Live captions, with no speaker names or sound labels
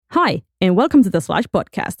Hi, and welcome to the Slush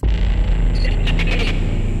Podcast.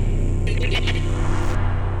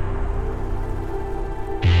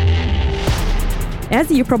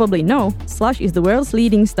 As you probably know, Slush is the world's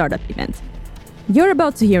leading startup event. You're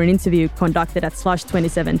about to hear an interview conducted at Slush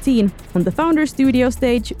 2017 on the Founder Studio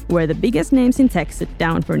stage, where the biggest names in tech sit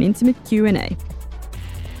down for an intimate Q&A.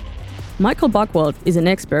 Michael Buchwald is an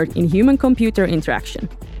expert in human-computer interaction.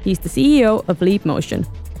 He's the CEO of Leap Motion,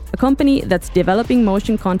 a company that's developing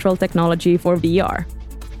motion control technology for VR.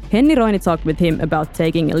 Henni Roini talked with him about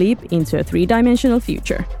taking a leap into a three-dimensional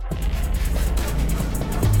future.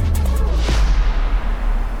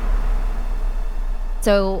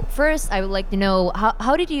 So first, I would like to know,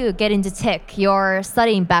 how did you get into tech? Your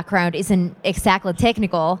studying background isn't exactly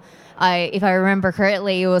technical. If I remember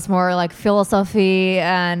correctly, it was more like philosophy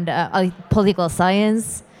and political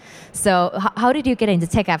science. So how did you get into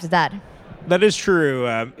tech after that? That is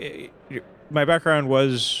true. My background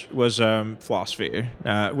was philosophy,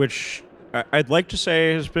 which I'd like to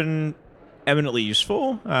say has been eminently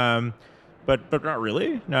useful, but not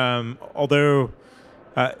really. Although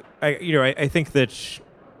I think that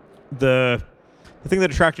the thing that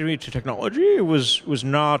attracted me to technology was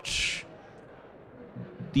not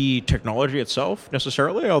the technology itself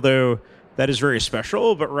necessarily, although that is very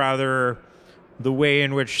special, but rather the way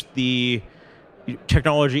in which the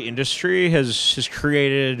technology industry has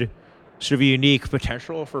created sort of a unique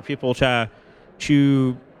potential for people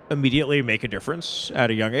to immediately make a difference at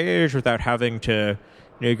a young age without having to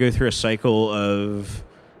go through a cycle of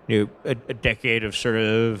a decade of sort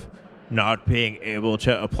of not being able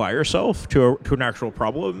to apply yourself to an actual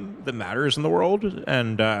problem that matters in the world.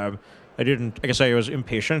 And I guess I was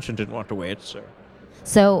impatient and didn't want to wait.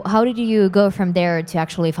 So how did you go from there to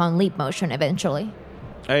actually found Leap Motion eventually?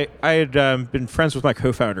 I had been friends with my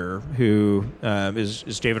co-founder, who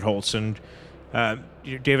is David Holtz, and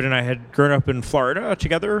David and I had grown up in Florida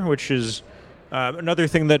together, which is another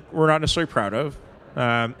thing that we're not necessarily proud of.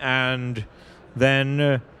 And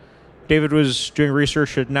then David was doing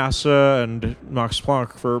research at NASA and Max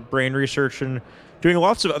Planck for brain research and doing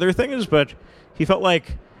lots of other things, but he felt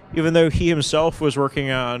like even though he himself was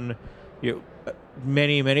working on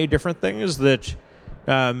many, many different things, that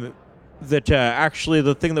actually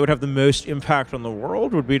the thing that would have the most impact on the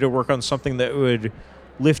world would be to work on something that would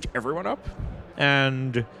lift everyone up.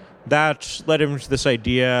 And that led him to this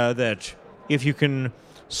idea that if you can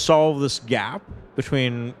solve this gap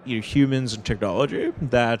between humans and technology,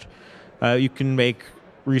 that you can make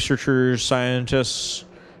researchers, scientists,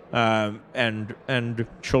 and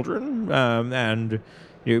children, and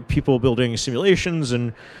people building simulations,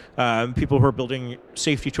 and people who are building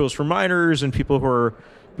safety tools for miners, and people who are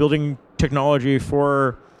building technology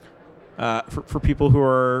for people who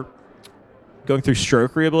are going through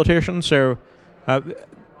stroke rehabilitation. So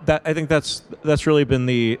that I think that's really been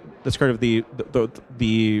that's kind of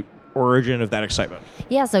the origin of that excitement.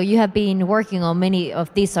 Yeah, so you have been working on many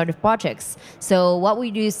of these sort of projects. So what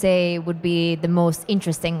would you say would be the most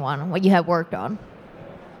interesting one, what you have worked on?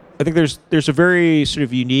 I think there's a very sort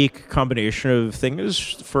of unique combination of things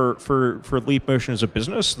for Leap Motion as a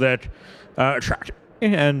business that attract.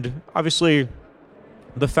 And obviously,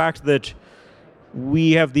 the fact that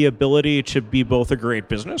we have the ability to be both a great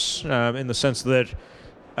business in the sense that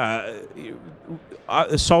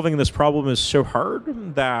solving this problem is so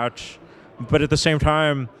hard but at the same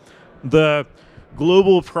time, the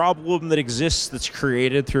global problem that exists that's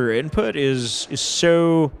created through input is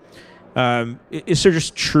so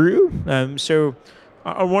just true. So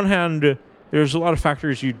on one hand, there's a lot of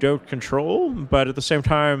factors you don't control, but at the same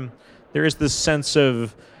time, there is this sense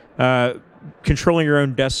of controlling your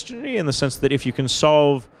own destiny, in the sense that if you can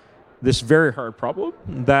solve this very hard problem,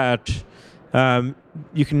 that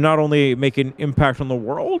you can not only make an impact on the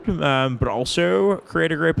world, but also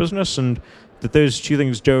create a great business, and that those two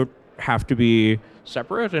things don't have to be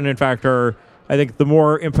separate. And in fact, I think the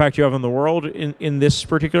more impact you have on the world in this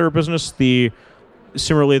particular business,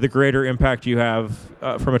 similarly the greater impact you have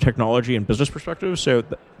from a technology and business perspective. So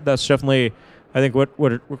that's definitely, I think, what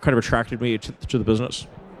kind of attracted me to the business.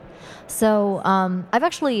 So I've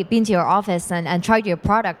actually been to your office and tried your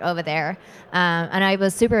product over there, and I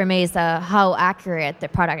was super amazed at how accurate the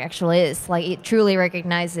product actually is. Like, it truly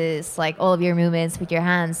recognizes like all of your movements with your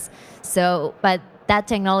hands. So, but that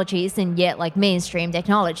technology isn't yet like mainstream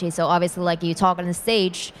technology. So obviously, like, you talk on the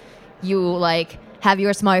stage, you like have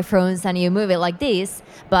your smartphones and you move it like this,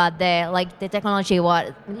 but the technology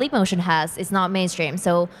what Leap Motion has is not mainstream.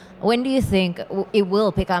 So when do you think it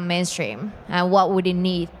will become mainstream, and what would it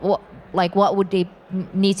need? What would it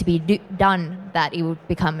need to be done that it would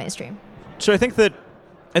become mainstream? So I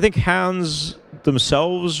think hands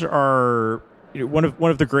themselves are one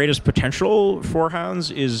of the greatest potential for hands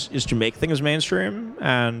is to make things mainstream.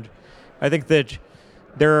 And I think that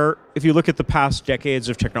if you look at the past decades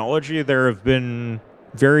of technology, there have been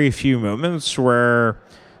very few moments where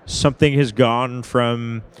something has gone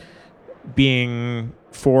from being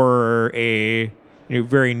for a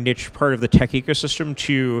very niche part of the tech ecosystem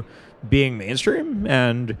to being mainstream.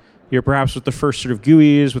 And perhaps with the first sort of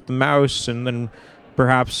GUIs with the mouse, and then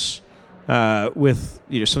perhaps with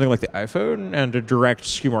something like the iPhone and a direct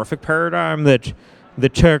skeuomorphic paradigm that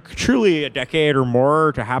took truly a decade or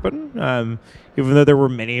more to happen, even though there were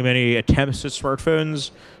many attempts at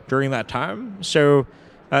smartphones during that time. So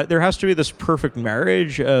there has to be this perfect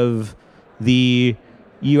marriage of the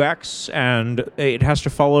UX, and it has to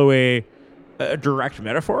follow a direct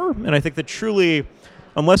metaphor. And I think that truly,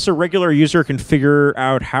 unless a regular user can figure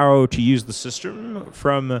out how to use the system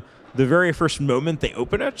from the very first moment they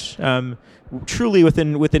open it, truly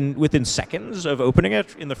within seconds of opening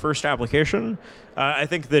it in the first application, I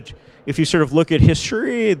think that if you sort of look at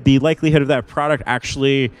history, the likelihood of that product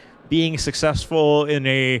actually being successful in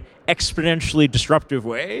a exponentially disruptive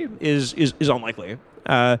way is unlikely.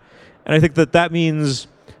 And I think that means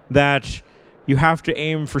that you have to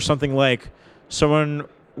aim for something like someone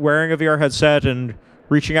wearing a VR headset and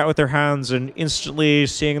reaching out with their hands and instantly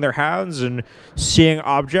seeing their hands and seeing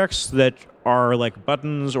objects that are like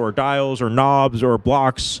buttons or dials or knobs or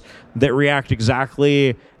blocks that react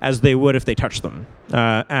exactly as they would if they touched them.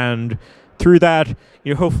 And through that,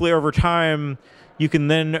 hopefully over time, you can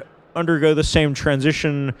then undergo the same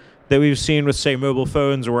transition that we've seen with, say, mobile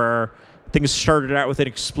phones, where things started out with an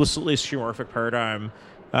explicitly skeuomorphic paradigm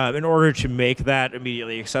in order to make that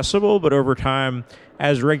immediately accessible. But over time,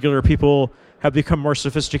 as regular people have become more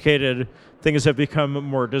sophisticated, things have become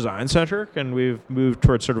more design-centric, and we've moved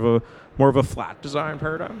towards sort of more of a flat design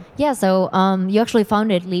paradigm. Yeah, so you actually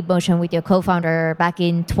founded Leapmotion with your co-founder back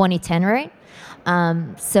in 2010, right?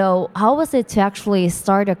 So how was it to actually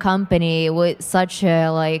start a company with such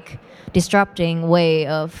a disrupting way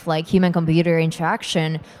of human-computer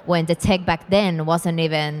interaction when the tech back then wasn't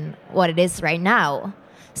even what it is right now?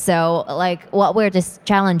 So, what were the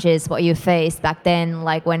challenges what you faced back then,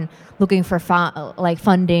 when looking for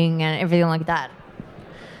funding and everything like that?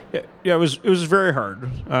 Yeah, it was very hard,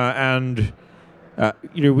 and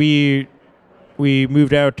we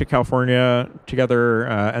moved out to California together,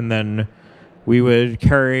 and then we would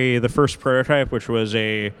carry the first prototype, which was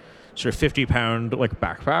a sort of 50-pound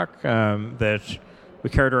backpack that we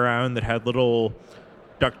carried around that had little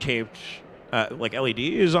duct taped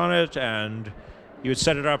LEDs on it, and you would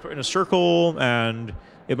set it up in a circle, and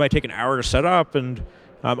it might take an hour to set up, and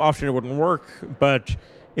often it wouldn't work, but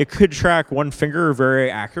it could track one finger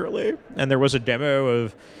very accurately. And there was a demo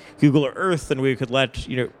of Google Earth, and we could let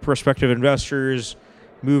prospective investors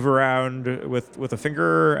move around with a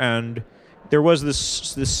finger, and there was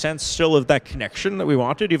this sense still of that connection that we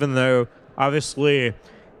wanted, even though obviously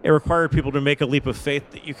it required people to make a leap of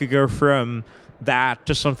faith that you could go from that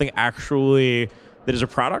to something actually that is a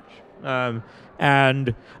product.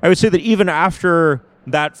 And I would say that even after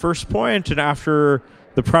that first point and after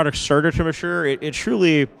the product started to mature, it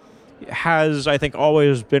truly has, I think,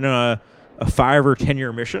 always been a 5 or 10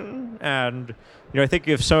 year mission. And I think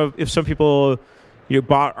if some people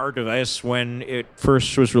bought our device when it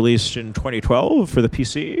first was released in 2012 for the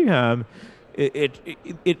PC,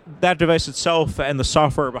 that device itself and the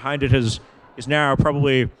software behind it is now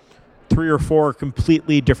probably 3 or 4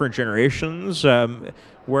 completely different generations,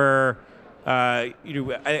 where I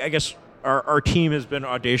guess our team has been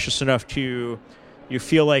audacious enough to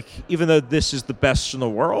feel like even though this is the best in the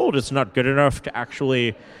world, it's not good enough to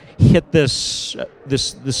actually hit this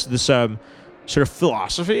sort of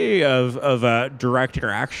philosophy of direct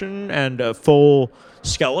interaction and a full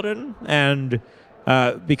skeleton. And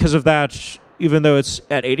because of that, even though it's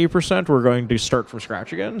at 80%, we're going to start from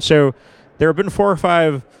scratch again. So there have been 4 or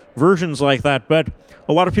 5 versions like that, but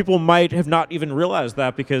a lot of people might have not even realized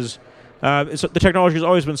that because the technology has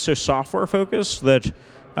always been so software focused that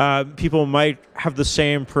people might have the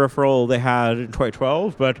same peripheral they had in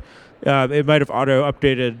 2012, but it might have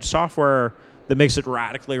auto-updated software that makes it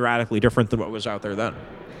radically different than what was out there then.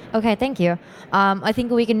 Okay, thank you. I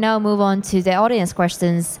think we can now move on to the audience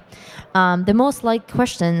questions. The most liked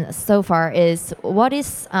question so far is, what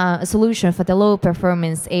is a solution for the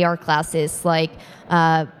low-performance AR classes like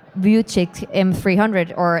Vuzix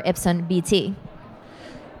M300 or Epson BT?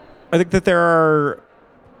 I think that there are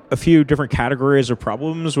a few different categories of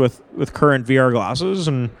problems with current VR glasses,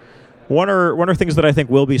 and one are things that I think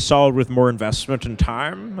will be solved with more investment and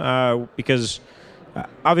time, because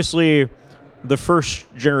obviously the first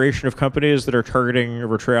generation of companies that are targeting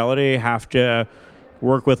virtual reality have to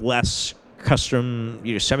work with less custom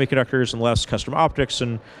semiconductors and less custom optics,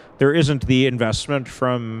 and there isn't the investment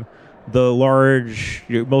from the large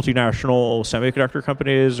multinational semiconductor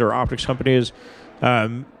companies or optics companies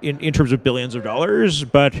in terms of billions of dollars.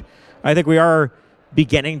 But I think we are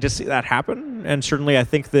beginning to see that happen, and certainly I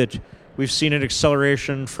think that we've seen an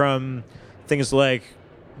acceleration from things like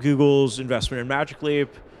Google's investment in Magic Leap.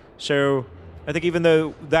 So I think even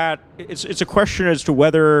though that it's a question as to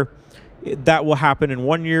whether that will happen in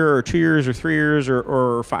 1 year or 2 years or 3 years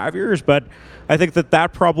or 5 years, but I think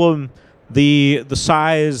that problem, the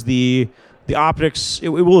size, the optics, it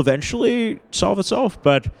will eventually solve itself.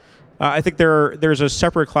 But I think there's a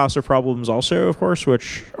separate class of problems also, of course,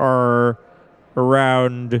 which are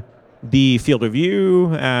around the field of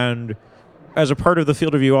view, and as a part of the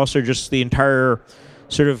field of view, also just the entire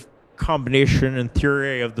sort of combination and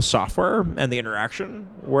theory of the software and the interaction,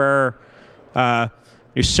 where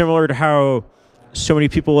similar to how so many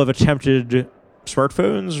people have attempted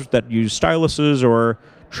smartphones that use styluses or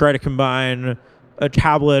try to combine a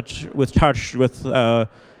tablet with touch with a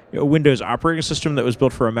Windows operating system that was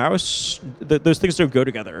built for a mouse. Those things don't go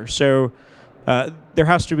together. So there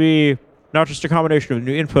has to be not just a combination of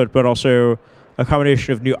new input, but also a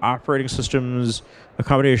combination of new operating systems, a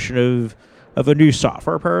combination of a new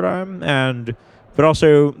software paradigm, but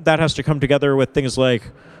also that has to come together with things like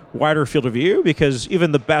wider field of view, because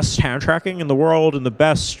even the best hand tracking in the world and the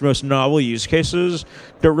best, most novel use cases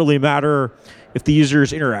don't really matter if the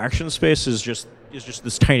user's interaction space is just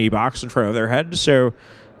this tiny box in front of their head. So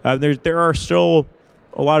there are still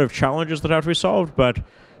a lot of challenges that have to be solved, but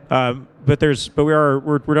we're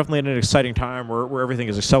definitely in an exciting time where everything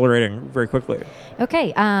is accelerating very quickly.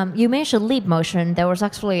 Okay, you mentioned Leap Motion. There was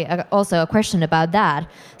actually also a question about that.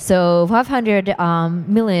 So 500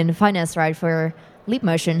 million finance right for Leap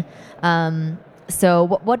Motion.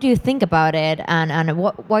 So what do you think about it, and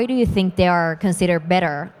why do you think they are considered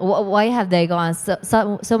better? Why have they gone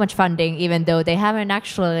so much funding even though they haven't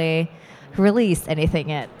actually released anything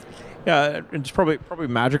yet? Yeah, it's probably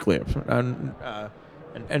Magic Leap, and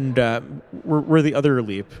we're the other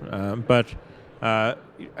Leap, but I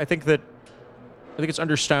think it's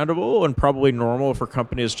understandable and probably normal for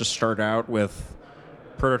companies to start out with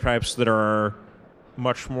prototypes that are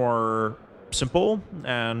much more simple,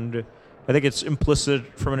 and I think it's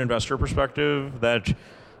implicit from an investor perspective that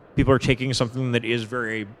people are taking something that is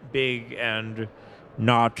very big and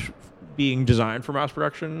not being designed for mass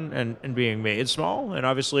production and being made small. And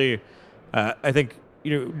obviously, I think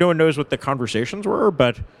no one knows what the conversations were,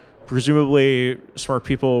 but presumably smart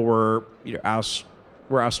people were asked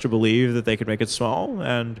to believe that they could make it small.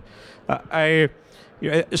 And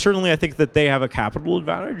certainly I think that they have a capital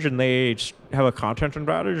advantage and they have a content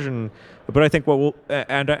advantage, but I think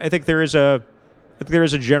I think there is a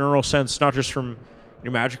general sense, not just from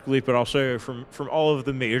Magic Leap, but also from all of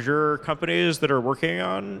the major companies that are working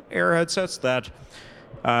on AR headsets, that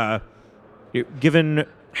given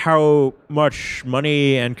how much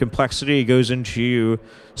money and complexity goes into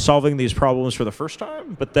solving these problems for the first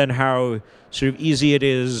time, but then how sort of easy it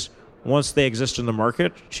is once they exist in the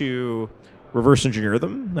market to reverse engineer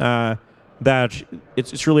them, that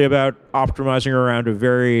it's really about optimizing around a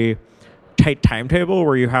very tight timetable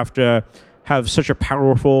where you have to have such a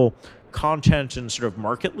powerful content and sort of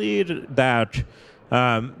market lead that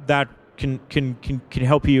that can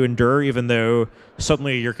help you endure, even though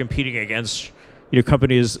suddenly you're competing against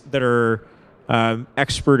companies that are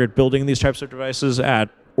expert at building these types of devices at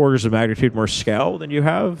orders of magnitude more scale than you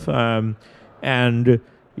have, and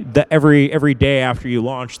that every day after you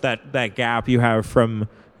launch, that gap you have from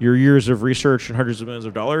your years of research and hundreds of millions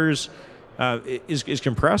of dollars is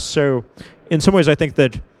compressed. So in some ways, I think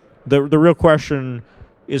that the real question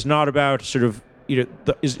is not about sort of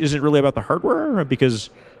isn't really about the hardware, because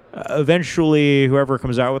eventually whoever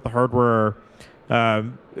comes out with the hardware,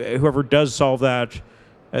 whoever does solve that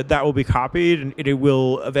will be copied, and it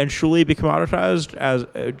will eventually be commoditized as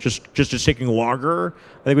just it's taking longer.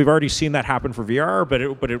 I think we've already seen that happen for VR,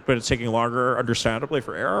 but it's taking longer, understandably,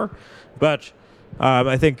 for AR. But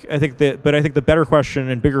I think the better question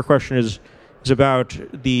and bigger question is about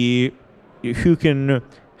who can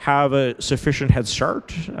have a sufficient head start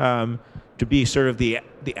to be sort of the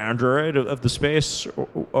Android of the space,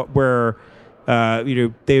 where where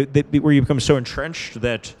you become so entrenched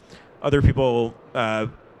that other people,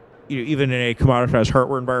 even in a commoditized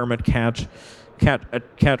hardware environment, can't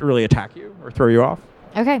really attack you or throw you off.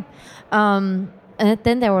 Okay. And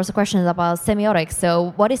then there was a question about semiotics.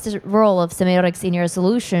 So what is the role of semiotics in your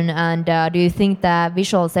solution? And do you think that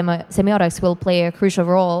visual semiotics will play a crucial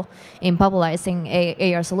role in popularizing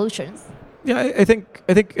AR solutions? Yeah, I think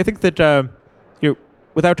that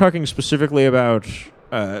without talking specifically about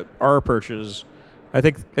our approaches, I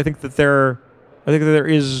think that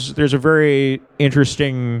there's a very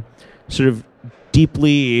interesting sort of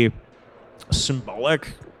deeply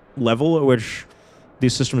symbolic level at which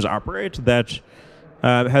these systems operate that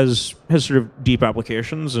has sort of deep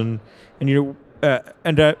applications, it's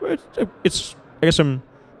I guess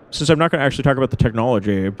since I'm not going to actually talk about the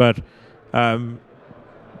technology, but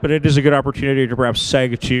it is a good opportunity to perhaps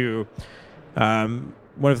seg to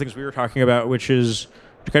one of the things we were talking about, which is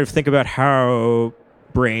to kind of think about how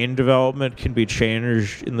brain development can be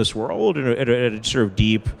changed in this world in a sort of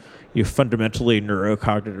deep, fundamentally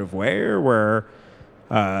neurocognitive way, where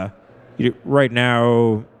right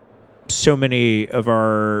now so many of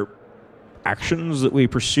our actions that we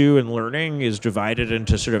pursue in learning is divided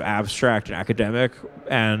into sort of abstract and academic,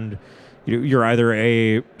 and you're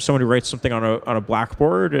either someone who writes something on a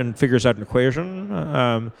blackboard and figures out an equation,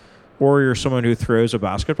 or you're someone who throws a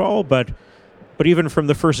basketball. But even from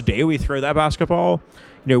the first day we throw that basketball,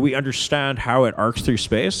 we understand how it arcs through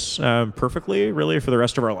space perfectly, really, for the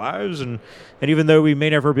rest of our lives. And even though we may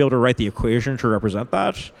never be able to write the equation to represent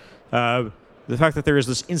that, the fact that there is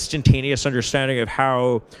this instantaneous understanding of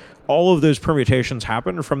how all of those permutations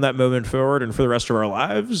happen from that moment forward and for the rest of our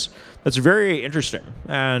lives, that's very interesting.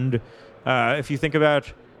 And if you think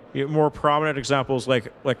about more prominent examples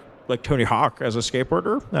like Tony Hawk as a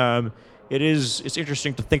skateboarder, it's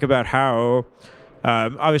interesting to think about how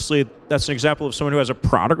obviously that's an example of someone who has a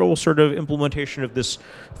prodigal sort of implementation of this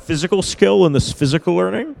physical skill and this physical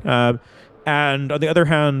learning. And on the other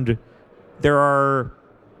hand, there are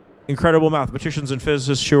incredible mathematicians and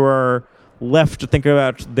physicists who are left to think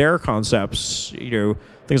about their concepts,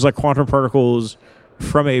 things like quantum particles,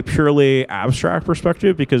 from a purely abstract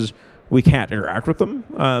perspective, because we can't interact with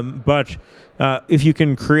them. But if you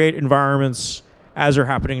can create environments, as are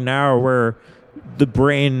happening now, where the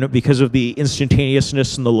brain, because of the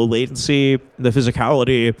instantaneousness and the low latency, and the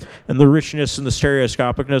physicality, and the richness and the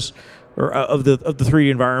stereoscopicness of the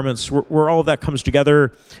 3D environments, where all of that comes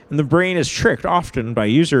together, and the brain is tricked often by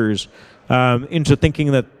users into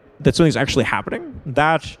thinking that something's actually happening.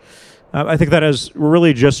 That I think that is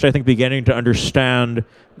really just beginning to understand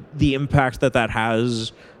the impact that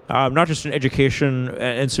has, not just in education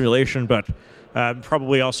and simulation, but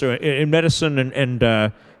probably also in medicine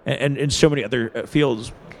and in so many other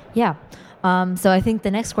fields. Yeah. So I think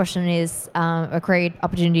the next question is a great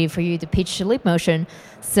opportunity for you to pitch Leapmotion.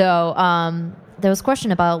 So there was a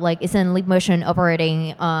question about, isn't Leapmotion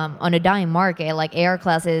operating on a dying market? Like AR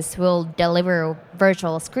classes will deliver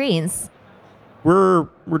virtual screens. We're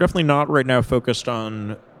definitely not right now focused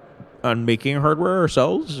on making hardware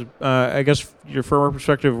ourselves. I guess from our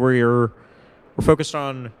perspective, we're focused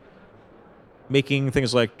on making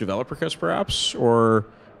things like developer kits, perhaps,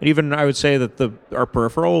 and even I would say that our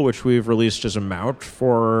peripheral, which we've released as a mount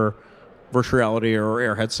for virtual reality or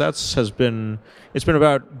AR headsets, it's been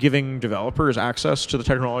about giving developers access to the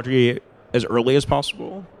technology as early as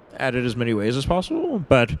possible, at it as many ways as possible.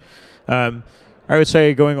 But I would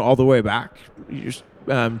say going all the way back to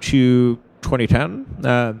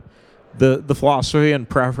 2010, the philosophy and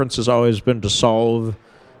preference has always been to solve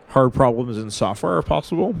hard problems in software if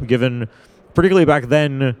possible, given particularly back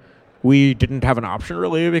then we didn't have an option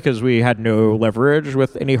really because we had no leverage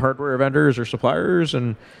with any hardware vendors or suppliers.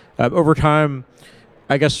 And over time,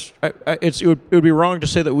 I guess it would be wrong to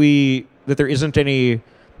say that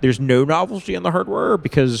there's no novelty in the hardware,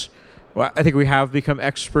 because I think we have become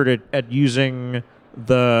expert at using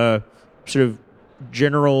the sort of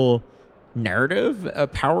general narrative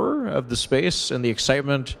power of the space and the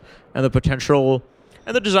excitement and the potential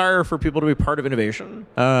and the desire for people to be part of innovation.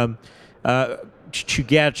 To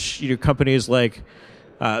get companies like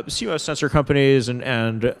CMOS sensor companies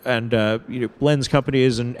and lens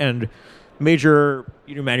companies and major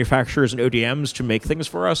manufacturers and ODMs to make things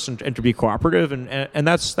for us and to be cooperative, and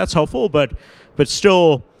that's helpful, but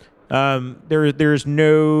still there's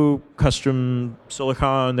no custom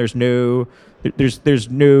silicon, there's no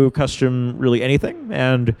custom really anything,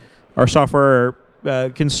 and our software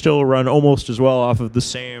can still run almost as well off of the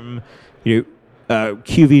same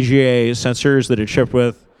QVGA sensors that it shipped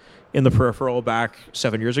with in the peripheral back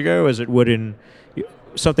 7 years ago as it would in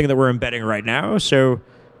something that we're embedding right now. So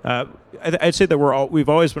I'd say that we've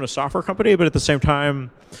always been a software company, but at the same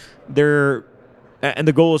time, the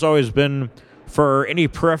goal has always been for any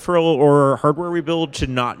peripheral or hardware we build to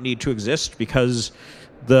not need to exist, because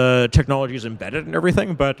the technology is embedded in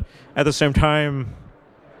everything. But at the same time,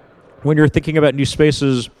 when you're thinking about new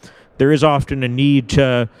spaces, there is often a need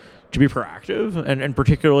to be proactive, and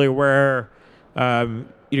particularly where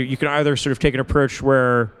you can either sort of take an approach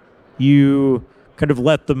where you kind of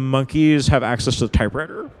let the monkeys have access to the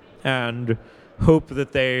typewriter and hope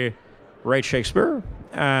that they write Shakespeare,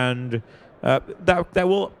 and that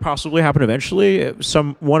will possibly happen eventually.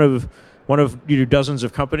 One of dozens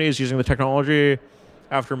of companies using the technology,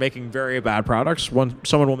 after making very bad products,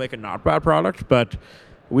 someone will make a not bad product, but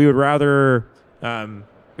we would rather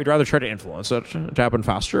try to influence it to happen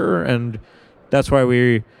faster, and that's why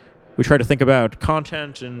we try to think about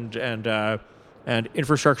content and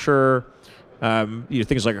infrastructure,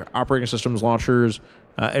 things like operating systems, launchers,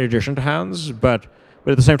 in addition to hands, but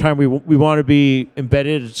at the same time, we want to be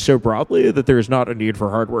embedded so broadly that there is not a need for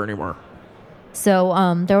hardware anymore.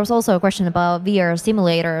 So there was also a question about VR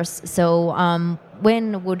simulators. So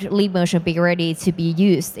when would Leap Motion be ready to be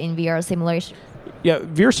used in VR simulation? Yeah,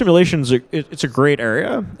 VR simulations, it's a great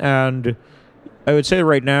area, and I would say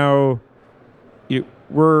right now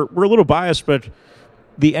we're a little biased, but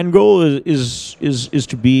the end goal is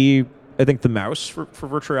to be, I think, the mouse for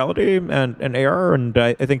virtual reality and AR, and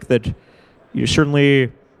I think that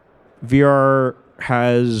certainly VR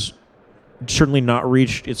has certainly not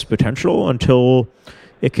reached its potential until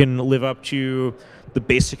it can live up to the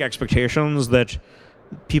basic expectations that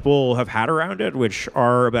people have had around it, which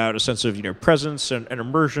are about a sense of presence and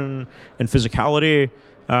immersion and physicality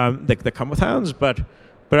that come with hands. But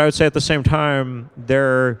I would say at the same time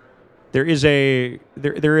there are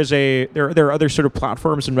other sort of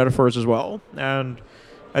platforms and metaphors as well, and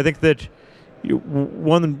I think that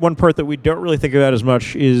one part that we don't really think about as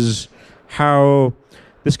much is how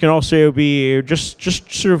this can also be just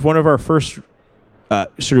sort of one of our first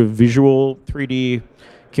sort of visual 3D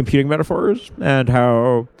computing metaphors, and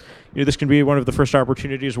how this can be one of the first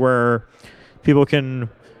opportunities where people can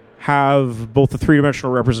have both the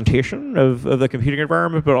three-dimensional representation of the computing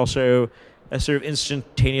environment, but also a sort of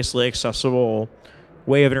instantaneously accessible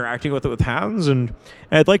way of interacting with it with hands. And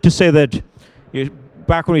I'd like to say that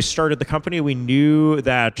back when we started the company, we knew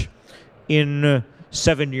that in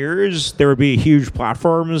 7 years there would be huge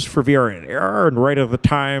platforms for VR and AR, and right at the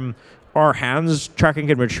time our hands tracking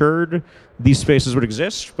had matured, these spaces would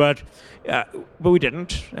exist, but we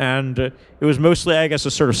didn't. And it was mostly, I guess,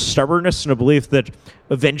 a sort of stubbornness and a belief that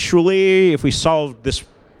eventually, if we solved this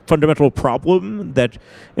fundamental problem, that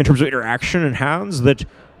in terms of interaction and hands, that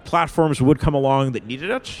platforms would come along that needed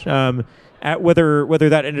it. Whether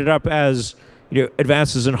that ended up as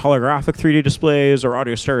advances in holographic 3D displays or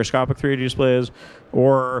audio stereoscopic 3D displays,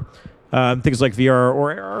 or things like VR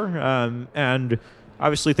or AR, and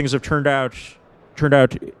obviously things have turned out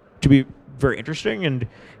to be very interesting, and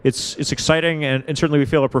it's exciting, and certainly we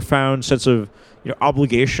feel a profound sense of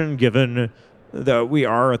obligation, given that we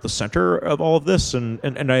are at the center of all of this,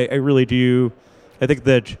 and I really do. I think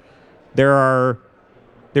that there are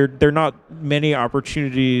not many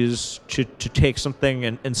opportunities to take something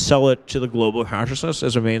and sell it to the global consciousness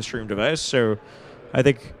as a mainstream device. So I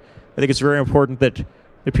think it's very important that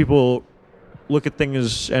people look at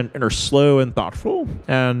things and are slow and thoughtful,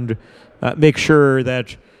 and make sure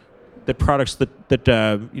that products that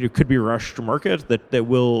could be rushed to market, that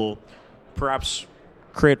will perhaps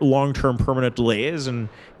create long-term permanent delays in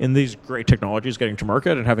these great technologies getting to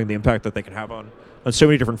market and having the impact that they can have on so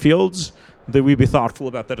many different fields, that we'd be thoughtful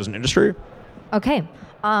about that as an industry. Okay.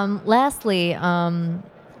 Lastly,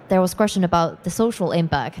 there was a question about the social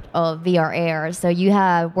impact of VR AR. So you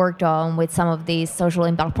have worked on with some of these social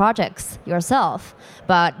impact projects yourself,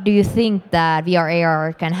 but do you think that VR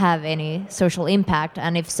AR can have any social impact,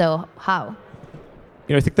 and if so, how?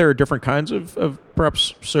 I think there are different kinds of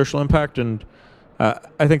perhaps social impact, and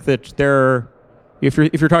I think that if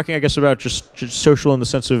you're talking, I guess, about just social in the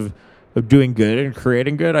sense of doing good and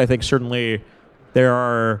creating good, I think certainly there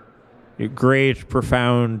are great,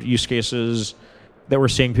 profound use cases that we're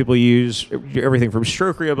seeing people use, everything from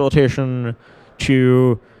stroke rehabilitation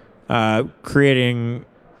to creating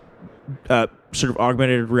sort of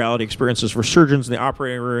augmented reality experiences for surgeons in the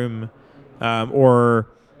operating room, or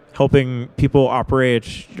helping people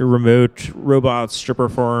operate remote robots to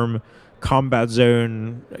perform combat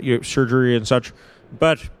zone surgery and such.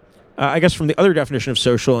 But I guess from the other definition of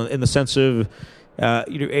social, in the sense of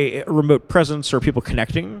a remote presence or people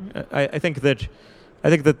connecting, I think that's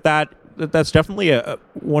definitely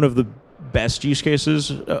one of the best use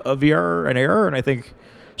cases of VR and AR. And I think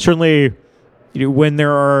certainly when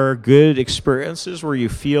there are good experiences where you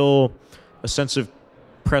feel a sense of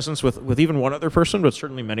presence with even one other person, but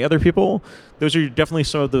certainly many other people, those are definitely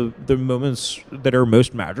some of the moments that are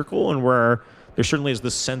most magical and where there certainly is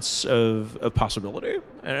this sense of possibility.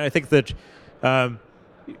 And I think that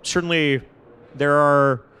certainly there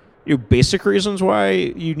are basic reasons why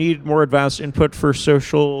you need more advanced input for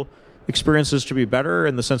social experiences to be better,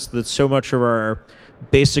 in the sense that so much of our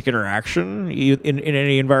basic interaction in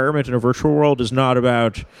any environment in a virtual world is not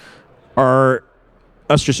about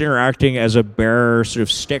us just interacting as a bare sort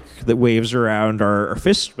of stick that waves around our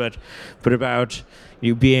fist, but about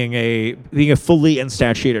being a fully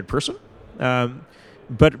instantiated person.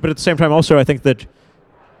 But at the same time, also, I think that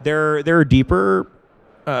there are deeper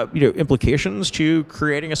implications to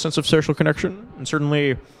creating a sense of social connection. And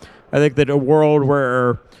certainly, I think that a world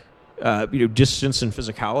where distance and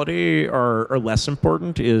physicality are less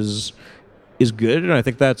important is good. And I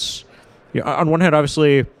think that's on one hand,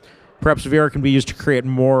 obviously, perhaps VR can be used to create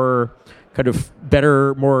more kind of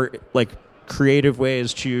better, more like creative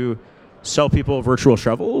ways to sell people virtual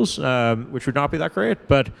shovels, which would not be that great.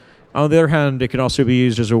 But on the other hand, it can also be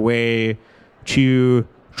used as a way to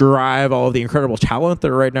drive all of the incredible talent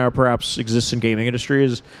that right now perhaps exists in gaming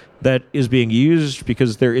industries that is being used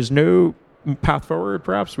because there is no path forward.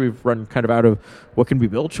 Perhaps we've run kind of out of what can be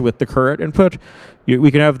built with the current input. We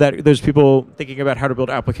can have those people thinking about how to build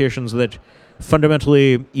applications that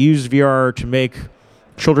fundamentally use VR to make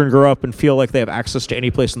children grow up and feel like they have access to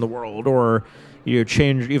any place in the world, or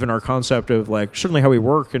change even our concept of like certainly how we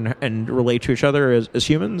work and relate to each other as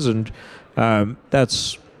humans. And I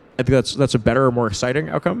think that's a better, more exciting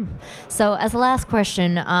outcome. So as a last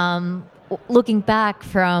question, looking back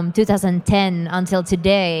from 2010 until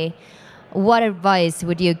today, what advice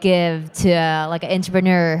would you give to like an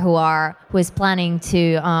entrepreneur who is planning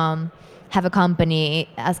to have a company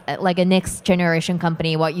as like a next generation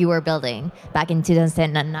company, what you were building back in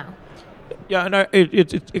 2010 and now? Yeah, and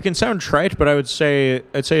it can sound trite, but I'd say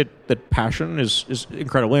that passion is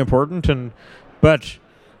incredibly important, but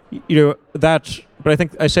I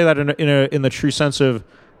think I say that in the true sense of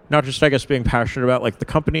not just, I guess, being passionate about like the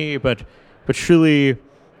company, but truly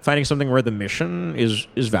finding something where the mission is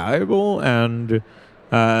valuable, and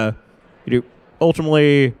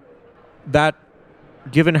ultimately that,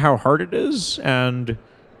 given how hard it is, and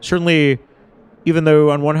certainly even though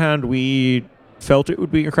on one hand we felt it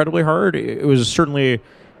would be incredibly hard, it was certainly,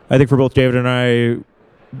 I think for both David and I,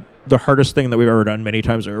 the hardest thing that we've ever done many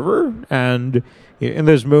times over. And in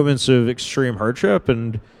those moments of extreme hardship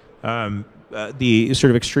and the sort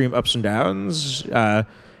of extreme ups and downs,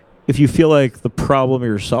 if you feel like the problem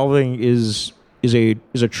you're solving is a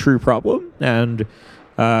true problem, and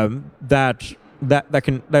that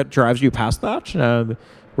drives you past that.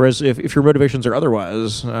 Whereas if your motivations are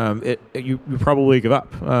otherwise, you probably give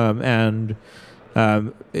up. And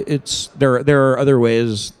there are other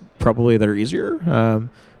ways probably that are easier.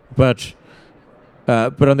 But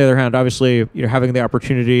on the other hand, obviously, having the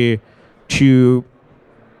opportunity to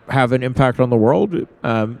have an impact on the world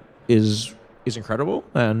is incredible,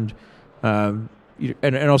 and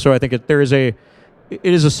also I think it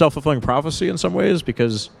is a self-fulfilling prophecy in some ways,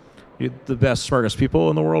 because the best, smartest people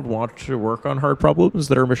in the world want to work on hard problems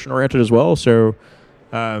that are mission-oriented as well. So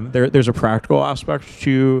there's a practical aspect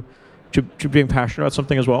to being passionate about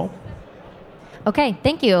something as well. Okay,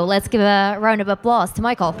 thank you. Let's give a round of applause to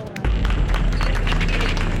Michael.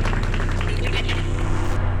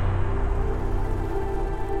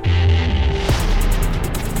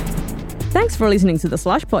 Thanks for listening to the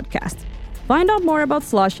Slush podcast. Find out more about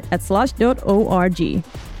Slush at slush.org.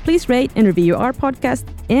 Please rate and review our podcast,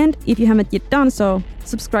 and if you haven't yet done so,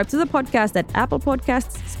 subscribe to the podcast at Apple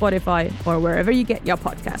Podcasts, Spotify, or wherever you get your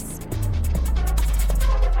podcasts.